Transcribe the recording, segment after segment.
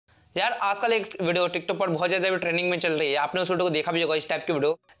यार आजकल एक वीडियो टिकटॉक पर बहुत ज्यादा ट्रेंडिंग में चल रही है। आपने उस वीडियो को देखा भी होगा। इस टाइप की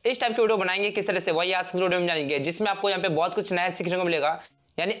वीडियो बनाएंगे किस तरह से, वही आज की वीडियो में जानेंगे, जिसमें आपको यहाँ पे बहुत कुछ नया सीखने को मिलेगा।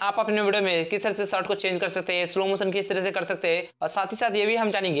 यानी आप अपने वीडियो में किस तरह से शॉट को चेंज कर सकते हैं, स्लो मोशन किस तरह से कर सकते हैं, और साथ ही साथ ये भी हम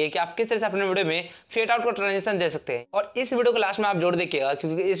जानेंगे कि आप किस तरह से अपने वीडियो में फेड आउट को ट्रांजिशन दे सकते हैं। और इस वीडियो को लास्ट में आप जोड़ देखिएगा,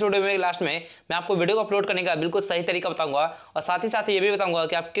 क्योंकि इस वीडियो में लास्ट में मैं आपको वीडियो को अपलोड करने का बिल्कुल सही तरीका बताऊंगा, और साथ ही साथ ये भी बताऊंगा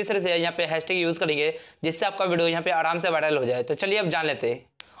कि आप किस तरह से यहाँ पे हैशटैग यूज करेंगे जिससे आपका वीडियो यहाँ पे आराम से वायरल हो जाए। तो चलिए अब जान लेते हैं।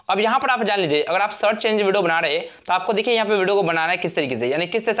 अब यहाँ पर आप जान लीजिए, अगर आप शॉर्ट चेंज वीडियो बना रहे हैं तो आपको देखिए यहाँ पे वीडियो को बनाना है किस तरीके से, यानी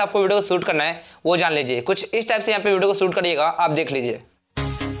किस तरह से आपको वीडियो को शूट करना है वो जान लीजिए। कुछ इस टाइप से यहाँ पे वीडियो को शूट करिएगा, आप देख लीजिए।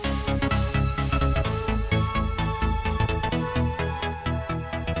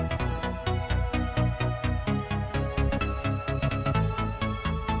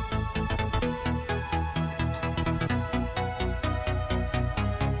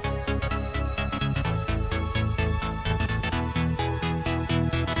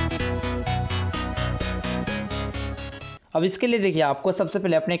 अब इसके लिए देखिए, आपको सबसे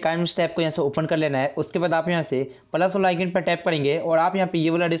पहले अपने काइम्स टैब को यहाँ से ओपन कर लेना है। उसके बाद आप यहाँ से प्लस वाला आइकन पर टैप करेंगे और आप यहाँ पे ये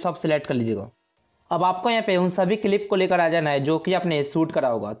वाला डिश आप सिलेक्ट कर लीजिएगा। अब आपको यहाँ पे उन सभी क्लिप को लेकर आ जाना है जो कि आपने शूट करा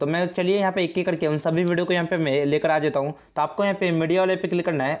होगा। तो मैं चलिए यहाँ पे एक करके उन सभी वीडियो को यहाँ पे मैं लेकर आ जाता हूँ। तो आपको यहाँ पे मीडिया वाले पे क्लिक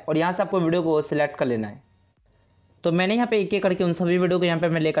करना है और यहाँ से आपको वीडियो को सिलेक्ट कर लेना है। तो मैंने यहाँ पे एक करके उन सभी वीडियो को यहाँ पे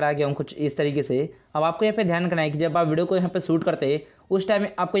मैं लेकर आ गया हूँ कुछ इस तरीके से। अब आपको यहाँ पे ध्यान रखना है कि जब आप वीडियो को यहाँ पे शूट करते हैं उस टाइम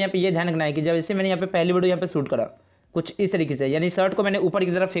आपको यहाँ पे ये ध्यान रखना है कि जब इसे मैंने यहाँ पे पहली वीडियो यहाँ पे शूट करा कुछ इस तरीके से, यानी शर्ट को मैंने ऊपर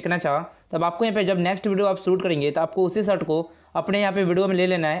की तरफ फेंकना चाहा, तब आपको यहाँ पे जब नेक्स्ट वीडियो आप शूट करेंगे तो आपको उसी शर्ट को अपने यहाँ पे वीडियो में ले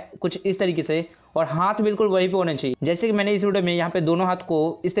लेना है कुछ इस तरीके से, और हाथ बिल्कुल वहीं पे होने चाहिए। जैसे कि मैंने इस वीडियो में यहाँ पे दोनों हाथ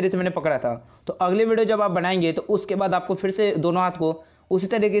को इस तरीके से मैंने पकड़ा था। तो अगले वीडियो जब आप बनाएंगे तो उसके बाद आपको फिर से दोनों हाथ को उसी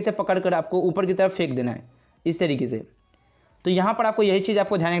तरीके से पकड़ कर आपको ऊपर की तरफ फेंक देना है इस तरीके से। तो यहाँ पर आपको यही चीज़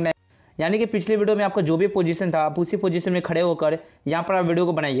आपको ध्यान रखना है, यानी कि पिछले वीडियो में आपका जो भी पोजीशन था आप उसी पोजीशन में खड़े होकर यहाँ पर आप वीडियो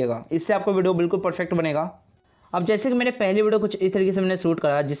को बनाइएगा। इससे आपको वीडियो बिल्कुल परफेक्ट बनेगा। अब जैसे कि मैंने पहली वीडियो कुछ इस तरीके से मैंने शूट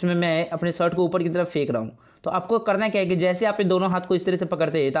करा जिसमें मैं अपने शर्ट को ऊपर की तरफ फेंक रहा हूँ। तो आपको करना क्या है कि जैसे आप दोनों हाथ को इस तरह से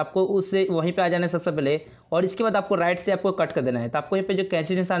पकड़ते हैं तो आपको उससे वहीं पे आ जाना है सबसे पहले, और इसके बाद आपको राइट से आपको कट कर देना है। तो आपको यहाँ पे जो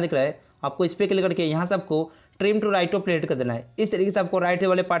कैंची निशान दिख रहा है आपको इस पर क्लिक करके यहाँ से आपको trim to right of plate कर देना है। इस तरीके से आपको राइट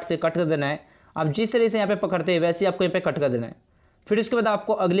वाले पार्ट से कट कर देना है। आप जिस तरीके से यहाँ पे पकड़ते हैं वैसे ही आपको यहाँ पे कट कर देना है। फिर उसके बाद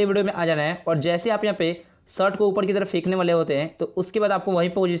आपको अगले वीडियो में आ जाना है, और जैसे आप यहाँ पे शर्ट को ऊपर की तरफ फेंकने वाले होते हैं तो उसके बाद आपको वहीं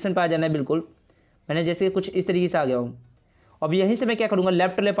पोजीशन पर आ जाना है। बिल्कुल मैंने जैसे कुछ इस तरीके से आ गया हूँ। अब यहीं से मैं क्या करूँगा,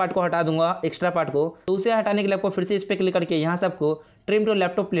 लेफ्ट वाले पार्ट को हटा दूंगा, एक्स्ट्रा पार्ट को। तो उसे हटाने के लिए आपको फिर से इस पर क्लिक करके यहाँ से आपको ट्रिम टू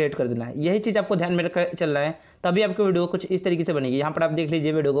लेफ्ट प्लेट कर देना है। यही चीज़ आपको ध्यान में रखकर चलना है, तभी आपकी वीडियो कुछ इस तरीके से बनेगी। यहाँ पर आप देख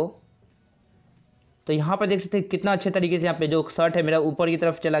लीजिए वीडियो को, तो यहाँ पर देख सकते हैं कितना अच्छे तरीके से यहाँ पे जो शर्ट है मेरा ऊपर की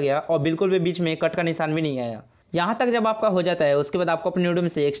तरफ चला गया और बिल्कुल भी बीच में कट का निशान भी नहीं आया। यहाँ तक जब आपका हो जाता है उसके बाद आपको अपने वीडियो में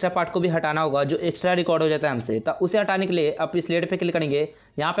से एक्स्ट्रा पार्ट को भी हटाना होगा जो एक्स्ट्रा रिकॉर्ड हो जाता है हमसे। तो उसे हटाने के लिए आप इस स्लेट पे क्लिक करेंगे।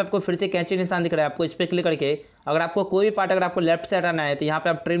 यहाँ पे आपको फिर से कैंची निशान दिख रहा है, आपको इस पर क्लिक करके अगर आपको कोई भी पार्ट अगर आपको लेफ्ट से हटाना है तो यहाँ पे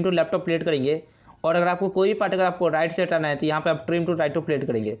आप ट्रिम टू लेफ्ट प्लेट करेंगे, और अगर आपको कोई भी पार्ट अगर आपको राइट से हटाना है तो यहाँ पे आप ट्रिम टू राइट प्लेट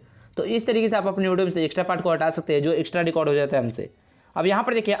करेंगे। तो इस तरीके से आप अपने वीडियो में से एक्स्ट्रा पार्ट को हटा सकते हैं जो एक्स्ट्रा रिकॉर्ड हो जाता है हमसे। अब यहाँ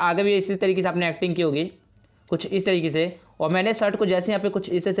पर देखिए आगे भी इसी तरीके से आपने एक्टिंग की होगी कुछ इस तरीके से, और मैंने शर्ट को जैसे यहाँ पे कुछ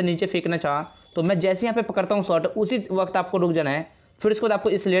इस से नीचे फेंकना चाहा तो मैं जैसे यहाँ पे पकड़ता हूँ शर्ट उसी वक्त आपको रुक जाना है। फिर उसके बाद आपको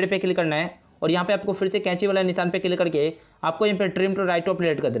इस लेड पे क्लिक करना है और यहाँ पे आपको फिर से कैंची वाला निशान पे क्लिक करके आपको यहाँ पे trim to right of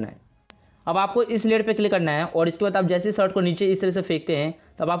lead कर देना है। अब आपको इस लेड पे क्लिक करना है और इसके बाद आप जैसे शर्ट को नीचे इस तरह से फेंकते हैं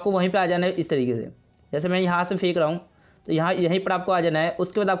तब आपको वहीं पर आ जाना है इस तरीके से। जैसे मैं यहाँ से फेंक रहा हूँ तो यहाँ यहीं पर आपको आ जाना है।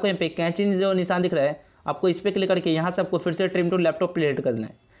 उसके बाद आपको यहाँ पे कैंची जो निशान दिख रहा है आपको इस पर क्लिक करके यहाँ से आपको फिर से trim to left of plate कर देना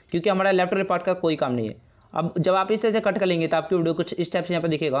है, क्योंकि हमारा लेफ्ट वाले पार्ट का कोई काम नहीं है। अब जब आप इस तरह से कट कर लेंगे तो आपकी वीडियो कुछ इस टाइप से यहाँ पे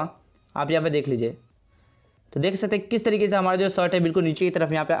दिखेगा, आप यहाँ पे देख लीजिए। तो देख सकते हैं किस तरीके से हमारा जो शर्ट है बिल्कुल नीचे की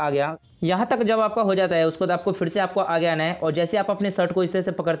तरफ यहाँ पे आ गया। यहाँ तक जब आपका हो जाता है उसके बाद आपको फिर से आपको आगे आना है, और जैसे आप अपने शर्ट को इस तरह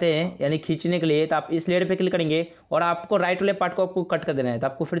से पकड़ते हैं यानी खींचने के लिए तो आप इस लेयर पे क्लिक करेंगे और आपको राइट वाले पार्ट को आपको कट कर देना है। तो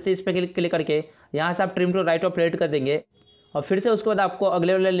आपको फिर से इस पर क्लिक करके यहाँ से आप trim to right of plate कर देंगे, और फिर से उसके बाद आपको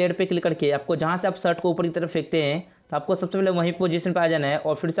अगले वाले लेयर पे क्लिक करके आपको जहाँ से आप शर्ट को ऊपर की तरफ फेंकते हैं तो आपको सबसे पहले वहीं पोजीशन पे आ जाना है,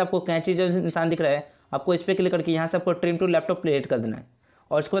 और फिर से आपको कैंची जो निशान दिख रहा है आपको इस पर क्लिक करके यहाँ से आपको ट्रिम टू लेफ्ट प्लेट कर देना है,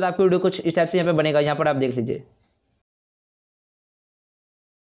 और उसके बाद आपकी वीडियो कुछ इस टाइप से यहाँ पे बनेगा। यहाँ पर आप देख लीजिए।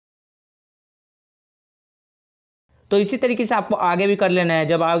 तो इसी तरीके से आपको आगे भी कर लेना है।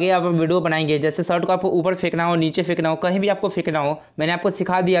 जब आगे आप वीडियो बनाएंगे जैसे शर्ट को आपको ऊपर फेंकना हो, नीचे फेंकना हो, कहीं भी आपको फेंकना हो, मैंने आपको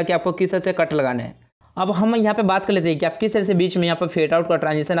सिखा दिया कि आपको किस तरह से कट लगाना है। अब हम यहाँ पे बात कर लेते हैं कि आप किस तरह से बीच में यहाँ पर फेड आउट का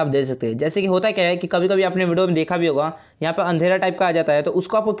ट्रांजिशन आप दे सकते हैं। जैसे कि होता क्या है कि कभी कभी आपने वीडियो में देखा भी होगा यहाँ पे अंधेरा टाइप का आ जाता है, तो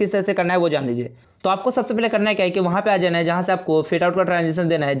उसको आपको किस तरह से करना है वो जान लीजिए। तो आपको सबसे पहले करना है क्या है कि वहाँ पे आ जाना है जहाँ से आपको फेड आउट का ट्रांजिशन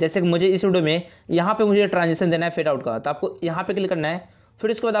देना है। जैसे कि मुझे इस वीडियो में यहाँ पे मुझे ट्रांजिशन देना है फेड आउट का, तो आपको यहाँ पे क्लिक करना है।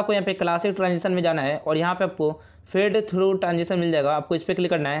 फिर उसके बाद आपको यहाँ पे क्लासिक ट्रांजिशन में जाना है और यहाँ पे आपको फेड थ्रू ट्रांजिशन मिल जाएगा, आपको इस पर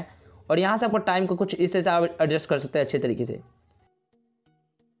क्लिक करना है। और यहाँ से आपको टाइम को कुछ इस तरह से आप एडजस्ट कर सकते हैं अच्छे तरीके से।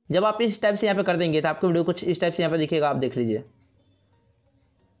 जब आप इस टाइप से यहाँ पे कर देंगे तो आपको वीडियो कुछ इस टाइप से यहाँ पे दिखेगा, आप देख लीजिए।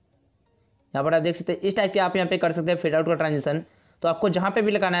 यहाँ पर आप देख सकते हैं इस टाइप के आप यहाँ पे कर सकते हैं फेड आउट का ट्रांजिशन। तो आपको जहाँ पे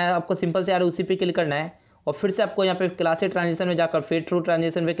भी लगाना है आपको सिंपल से यार उसी पे क्लिक करना है और फिर से आपको यहाँ पे क्लासिक ट्रांजिशन में जाकर फेड थ्रू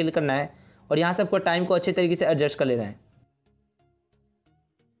ट्रांजिशन पे क्लिक करना है और यहाँ से आपको टाइम को अच्छे तरीके से एडजस्ट कर लेना है।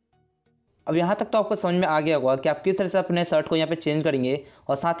 अब यहाँ तक तो आपको समझ में आ गया होगा कि आप किस तरह से अपने शर्ट को यहाँ पे चेंज करेंगे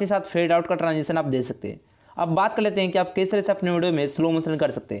और साथ ही साथ फेड आउट का ट्रांजिशन आप दे सकते हैं। अब बात कर लेते हैं कि आप किस तरह से अपने वीडियो में स्लो मोशन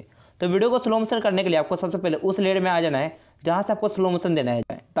कर सकते हैं। तो वीडियो को स्लो मोशन करने के लिए आपको सबसे पहले उस लेयर में आ जाना है जहाँ से आपको स्लो मोशन देना है।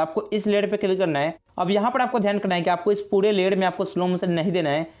 तो आपको इस लेयर पे क्लिक करना है। अब यहाँ पर आपको ध्यान करना है कि आपको इस पूरे लेयर में आपको स्लो मोशन नहीं देना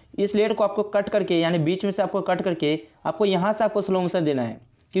है। इस लेयर को आपको कट करके यानी बीच में से आपको कट करके आपको यहाँ से आपको स्लो मोशन देना है,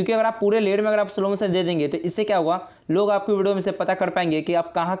 क्योंकि अगर आप पूरे लेयर में अगर आप स्लो मोशन दे देंगे तो इससे क्या होगा, लोग आपकी वीडियो में से पता कर पाएंगे कि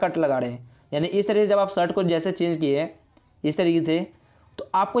आप कहाँ कट लगा रहे हैं। यानी इस तरीके से जब आप शर्ट को जैसे चेंज किए इस तरीके से, तो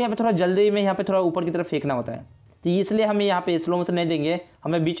आपको यहाँ पे थोड़ा जल्दी में यहाँ पे थोड़ा ऊपर की तरफ फेंकना होता है। तो इसलिए हमें यहाँ पे स्लो मोशन नहीं देंगे,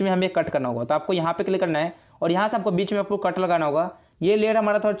 हमें बीच में हमें कट करना होगा। तो आपको यहाँ पे क्लिक करना है और यहाँ से आपको बीच में आपको कट लगाना होगा। ये लेयर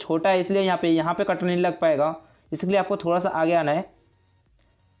हमारा थोड़ा छोटा है इसलिए यहाँ पे कट नहीं लग पाएगा, इसलिए आपको थोड़ा सा आगे आना है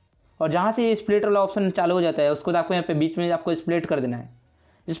और जहाँ से ये स्प्लिट वाला ऑप्शन चालू हो जाता है उसको आपको यहाँ पे बीच में आपको स्प्लिट कर देना है।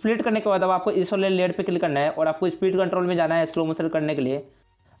 स्प्लिट करने के बाद अब आपको इस वाले लेयर पे क्लिक करना है और आपको स्पीड कंट्रोल में जाना है स्लो मोशन करने के लिए।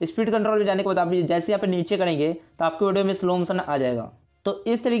 स्पीड कंट्रोल में जाने के बाद आप जैसे यहाँ पे नीचे करेंगे तो आपकी वीडियो में स्लो मोशन आ जाएगा। तो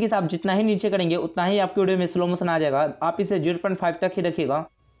इस तरीके से आप जितना ही नीचे करेंगे उतना ही आपकी वीडियो में स्लो मोशन आ जाएगा। आप इसे 0.5 तक ही रखिएगा।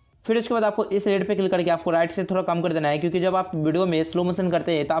 फिर उसके बाद आपको इस लेयर पे क्लिक करके आपको राइट से थोड़ा कम कर देना है, क्योंकि जब आप वीडियो में स्लो मोशन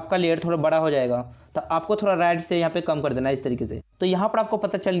करते हैं तो आपका लेयर थोड़ा बड़ा हो जाएगा। तो आपको थोड़ा राइट से यहाँ पे कम कर देना है इस तरीके से। तो यहाँ पर आपको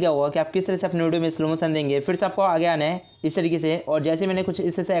पता चल गया होगा कि आप किस तरह से अपने वीडियो में स्लो मोशन देंगे। फिर से आपको आगे आना है इस तरीके से और जैसे मैंने कुछ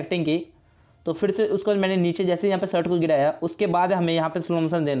इस तरह से एक्टिंग की तो फिर से उसको मैंने नीचे जैसे यहाँ पे शर्ट को गिराया उसके बाद हमें यहाँ पे स्लो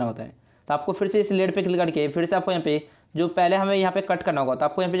मोशन देना होता है। तो आपको फिर से इस लेयर पे क्लिक करके फिर से आपको यहाँ पे जो पहले हमें यहाँ पे कट करना होगा, तो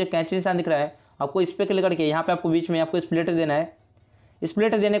आपको यहाँ पे जो कैंची निशान दिख रहा है आपको इस पर क्लिक करके यहाँ पे आपको बीच में आपको स्प्लिट देना है।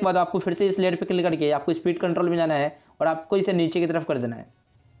 स्प्लिट देने के बाद आपको फिर से इस लेयर पे क्लिक करके आपको स्पीड कंट्रोल में जाना है और आपको इसे नीचे की तरफ कर देना है।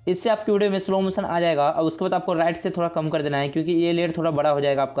 इससे आपकी वीडियो में स्लो मोशन आ जाएगा। और उसके बाद आपको राइट से थोड़ा कम कर देना है, क्योंकि ये लेयर थोड़ा बड़ा हो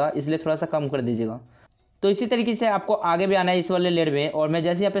जाएगा आपका, इसलिए थोड़ा सा कम कर दीजिएगा। तो इसी तरीके से आपको आगे भी आना है इस वाले लेयर में। और मैं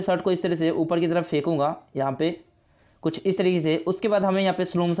जैसे यहाँ पे शर्ट को इस तरह से ऊपर की तरफ फेंकूंगा यहाँ पे कुछ इस तरीके से, उसके बाद हमें यहाँ पे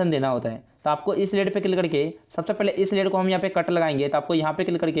स्लो मोशन देना होता है। तो आपको इस लेयर पे क्लिक करके सबसे पहले इस लेयर को हम यहाँ पे कट लगाएंगे। तो आपको यहाँ पे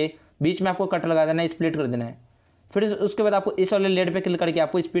क्लिक करके बीच में आपको कट लगा देना है, स्प्लिट कर देना है। फिर उसके बाद आपको इस वाले लेयर पे क्लिक करके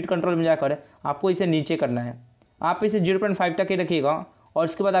आपको स्पीड कंट्रोल में जाकर आपको इसे नीचे करना है। आप इसे 0.5 तक ही रखिएगा और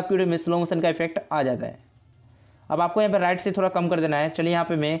उसके बाद आपकी वीडियो में स्लो मोशन का इफेक्ट आ जाता है। अब आपको यहाँ पे राइट से थोड़ा कम कर देना है। चलिए यहाँ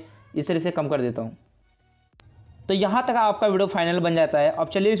पे मैं इस तरह से कम कर देता हूँ। तो यहाँ तक आपका वीडियो फाइनल बन जाता है। अब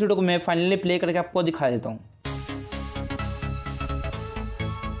चलिए इस वीडियो को मैं फाइनली प्ले करके आपको दिखा देता हूँ।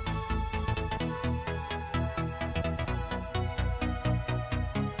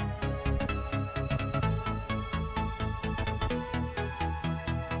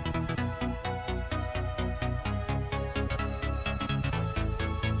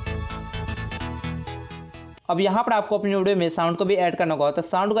 अब यहाँ पर आपको अपनी वीडियो में साउंड को भी ऐड करना होगा। तो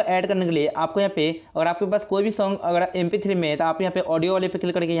साउंड को ऐड करने के लिए आपको यहाँ पे अगर आपके पास कोई भी सॉन्ग अगर MP3 में है तो आप यहाँ पे ऑडियो वाले पे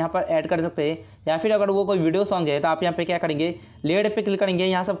क्लिक करके यहाँ पर ऐड कर सकते हैं, या फिर अगर वो कोई वीडियो सॉन्ग है तो आप यहाँ पे क्या करेंगे, लेयर पे क्लिक करेंगे,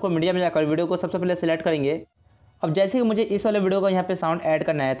 यहाँ से आपको मीडिया में जाकर वीडियो को सबसे पहले सेलेक्ट करेंगे। अब जैसे कि मुझे इस वाले वीडियो को यहाँ पे साउंड ऐड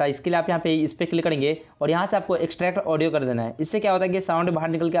करना है तो इसके लिए आप यहाँ पे इस पर क्लिक करेंगे और यहाँ से आपको एक्सट्रैक्ट ऑडियो कर देना है। इससे क्या होता है कि साउंड बाहर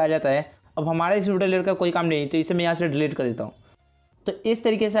निकल के आ जाता है। अब हमारे इस वीडियो लेयर का कोई काम नहीं, तो इसे मैं यहाँ से डिलीट कर देता हूँ। तो इस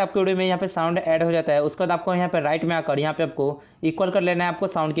तरीके से आपके वीडियो में यहाँ पे साउंड ऐड हो जाता है। उसके बाद आपको यहाँ पे राइट में आकर यहाँ पे आपको इक्वल कर लेना है, आपको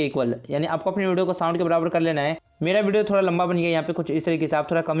साउंड के इक्वल, यानी आपको अपनी वीडियो को साउंड के बराबर कर लेना है। मेरा वीडियो थोड़ा लंबा बन गया यहाँ पे कुछ इस तरीके से, आप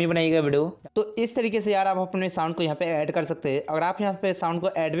थोड़ा कम ही बनाइएगा वीडियो। तो इस तरीके से यार आप अपने साउंड को यहाँ पे ऐड कर सकते हैं। अगर आप यहाँ पे साउंड को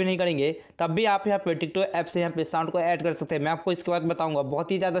ऐड भी नहीं करेंगे तब भी आप यहाँ पे टिकटॉक ऐप से यहाँ पे साउंड को ऐड कर सकते हैं। मैं आपको इसके बाद बताऊँगा,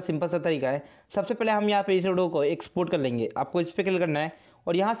 बहुत ही ज़्यादा सिंपल सा तरीका है। सबसे पहले हम यहाँ पे इस वीडियो को एक्सपोर्ट कर लेंगे। आपको इस पर क्लिक करना है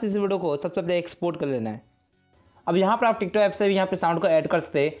और यहाँ से इस वीडियो को सबसे पहले एक्सपोर्ट कर लेना है। अब यहाँ पर आप टिकटॉक ऐप से भी यहाँ पे साउंड को ऐड कर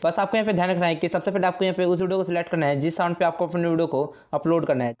सकते हैं। बस आपको यहाँ पे ध्यान रखना है कि सबसे पहले आपको यहाँ पे उस वीडियो को सिलेक्ट करना है जिस साउंड पे आपको अपने वीडियो को अपलोड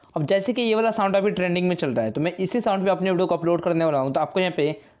करना है। अब जैसे कि ये वाला साउंड अभी ट्रेंडिंग में चल रहा है तो मैं इसी साउंड पे अपने वीडियो को अपलोड करने वाला हूँ। तो आपको यहाँ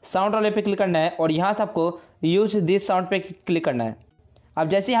पे साउंड वाले पे क्लिक करना है और यहाँ से आपको यूज दिस साउंड पे क्लिक करना है। अब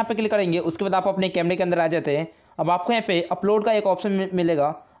जैसे यहाँ पे क्लिक करेंगे उसके बाद आप अपने कैमरे के अंदर आ जाते हैं। अब आपको यहाँ पे अपलोड का एक ऑप्शन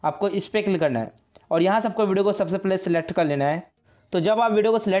मिलेगा, आपको इस पर क्लिक करना है और यहाँ से आपको वीडियो को सबसे पहले सिलेक्ट कर लेना है। तो जब आप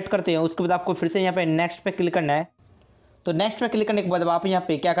वीडियो को सिलेक्ट करते हैं उसके बाद आपको फिर से यहाँ पे नेक्स्ट पे क्लिक करना है। तो नेक्स्ट पे क्लिक करने के बाद आप यहाँ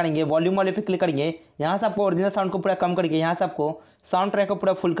पे क्या करेंगे, वॉल्यूम वाले पे क्लिक करेंगे। यहाँ से आपको ओरिजिनल साउंड को पूरा कम करके यहाँ से आपको साउंड ट्रैक को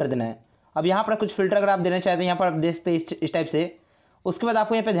पूरा फुल कर देना है। अब यहाँ पर कुछ फिल्टर अगर आप देना चाहते हैं यहाँ पर आप दे सकते हैं इस टाइप से। उसके बाद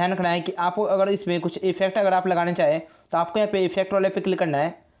आपको यहाँ पे ध्यान रखना है कि आप अगर इसमें कुछ इफेक्ट अगर आप लगाने चाहें तो आपको यहाँ पे इफेक्ट वाले पे क्लिक करना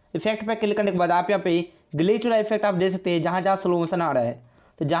है। इफेक्ट पे क्लिक करने के बाद आप यहाँ पे ग्लिच वाला इफेक्ट आप दे सकते हैं जहाँ जहाँ स्लो मोशन आ रहा है।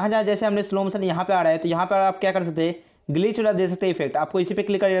 तो जहाँ जहाँ जैसे हमने स्लो मोशन यहाँ पे आ रहा है तो यहाँ पर आप क्या कर सकते हैं, ग्लिच वाला दे सकते हैं इफेक्ट। आपको इसी पे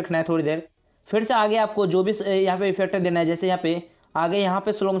क्लिक करके रखना है थोड़ी देर। फिर से आगे आपको जो भी यहाँ पे इफेक्ट देना है, जैसे यहाँ पे आगे यहाँ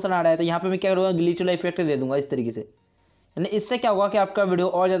पे स्लो मोशन आ रहा है तो यहाँ पे मैं क्या करूँगा, ग्लिच वाला इफेक्ट दे दूंगा इस तरीके से। यानी इससे क्या होगा कि आपका वीडियो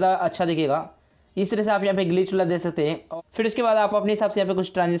और ज़्यादा अच्छा दिखेगा। इस तरह से आप यहाँ पे ग्लिच वाला दे सकते हैं। और फिर उसके बाद आप अपने हिसाब से यहाँ पे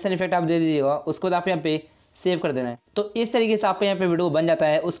कुछ ट्रांजिशन इफेक्ट आप दे दीजिएगा। उसके बाद आप यहाँ पे सेव कर देना है। तो इस तरीके से आपको यहाँ पे वीडियो बन जाता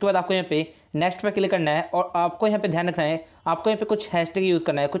है। उसके बाद आपको यहाँ पे नेक्स्ट पे क्लिक करना है और आपको यहाँ पे ध्यान रखना है, आपको यहाँ पे कुछ हैशटैग यूज़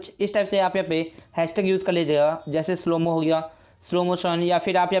करना है। कुछ इस टाइप से आप यहाँ पे हैशटैग यूज़ कर लीजिएगा, जैसे स्लोमो हो गया, स्लो मोशन, या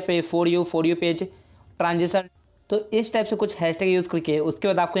फिर आप यहाँ पे फॉर यू पेज, ट्रांजिशन। तो इस टाइप से कुछ हैशटैग यूज़ करके उसके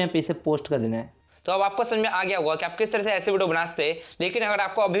बाद आपको यहाँ पे इसे पोस्ट कर देना है। तो अब आपको समझ में आ गया होगा कि आप किस तरह से ऐसे वीडियो बना सकते हैं। लेकिन अगर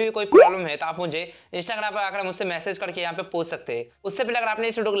आपको अभी भी कोई प्रॉब्लम है तो आप मुझे इंस्टाग्राम पर आकर मुझसे मैसेज करके यहाँ पे पूछ सकते हैं। उससे पहले अगर आपने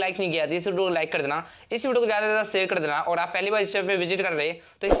इस वीडियो को लाइक नहीं किया तो इस वीडियो को लाइक कर देना, इस वीडियो को ज़्यादा से ज़्यादा शेयर कर देना। और आप पहली बार इस चैनल पर विजिट कर रहे हैं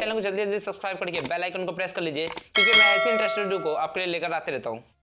तो इस चैनल को जल्दी जल्दी सब्सक्राइब करके बेल आइकन को प्रेस कर लीजिए, क्योंकि मैं ऐसे इंटरेस्टेड वीडियो को आपके लिए लेकर आते रहता हूँ।